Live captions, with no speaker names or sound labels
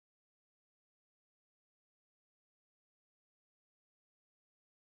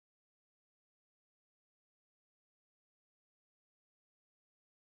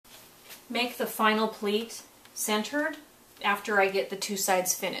make the final pleat centered after I get the two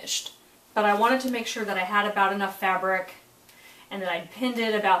sides finished. But I wanted to make sure that I had about enough fabric and that I'd pinned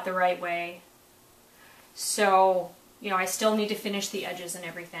it about the right way. So, you know, I still need to finish the edges and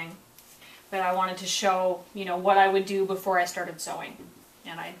everything. But I wanted to show, you know, what I would do before I started sewing.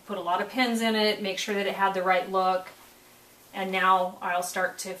 And I put a lot of pins in it, make sure that it had the right look. And now I'll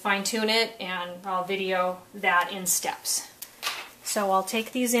start to fine tune it and I'll video that in steps. So I'll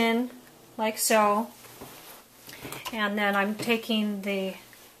take these in like so. And then I'm taking the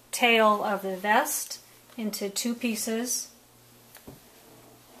tail of the vest into two pieces.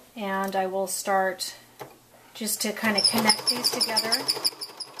 And I will start just to kind of connect these together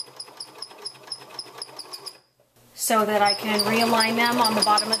so that I can realign them on the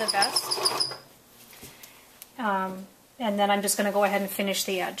bottom of the vest. And then I'm just going to go ahead and finish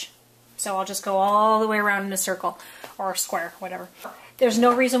the edge. So I'll just go all the way around in a circle or a square, whatever. There's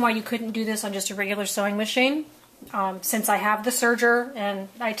no reason why you couldn't do this on just a regular sewing machine. Since I have the serger and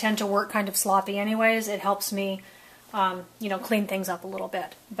I tend to work kind of sloppy anyways, it helps me you know, clean things up a little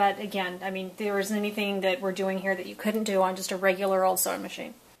bit. But again, I mean, there isn't anything that we're doing here that you couldn't do on just a regular old sewing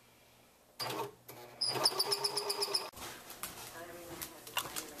machine.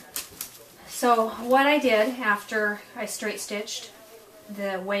 So what I did after I straight stitched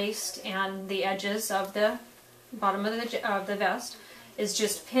the waist and the edges of the bottom of the vest is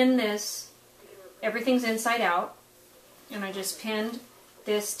just pin this, everything's inside out, and I just pinned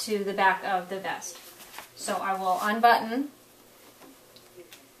this to the back of the vest. So I will unbutton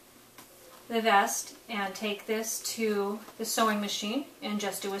the vest and take this to the sewing machine and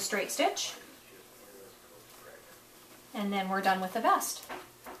just do a straight stitch. And then we're done with the vest.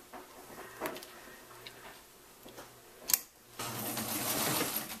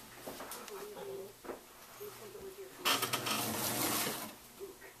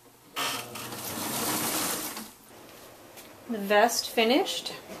 The vest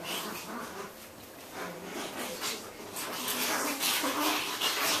finished.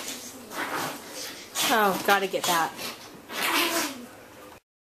 Oh, gotta get that.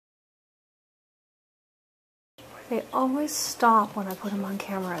 They always stop when I put them on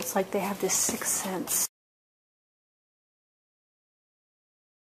camera. It's like they have this sixth sense.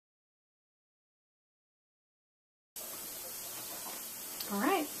 All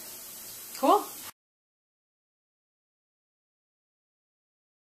right, cool.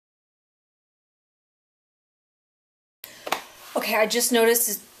 Okay, I just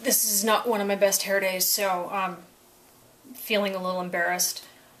noticed this is not one of my best hair days, so I'm feeling a little embarrassed.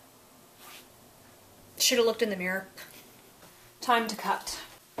 Should have looked in the mirror. Time to cut.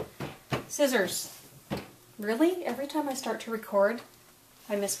 Scissors. Really? Every time I start to record,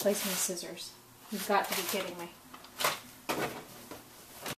 I misplace my scissors. You've got to be kidding me.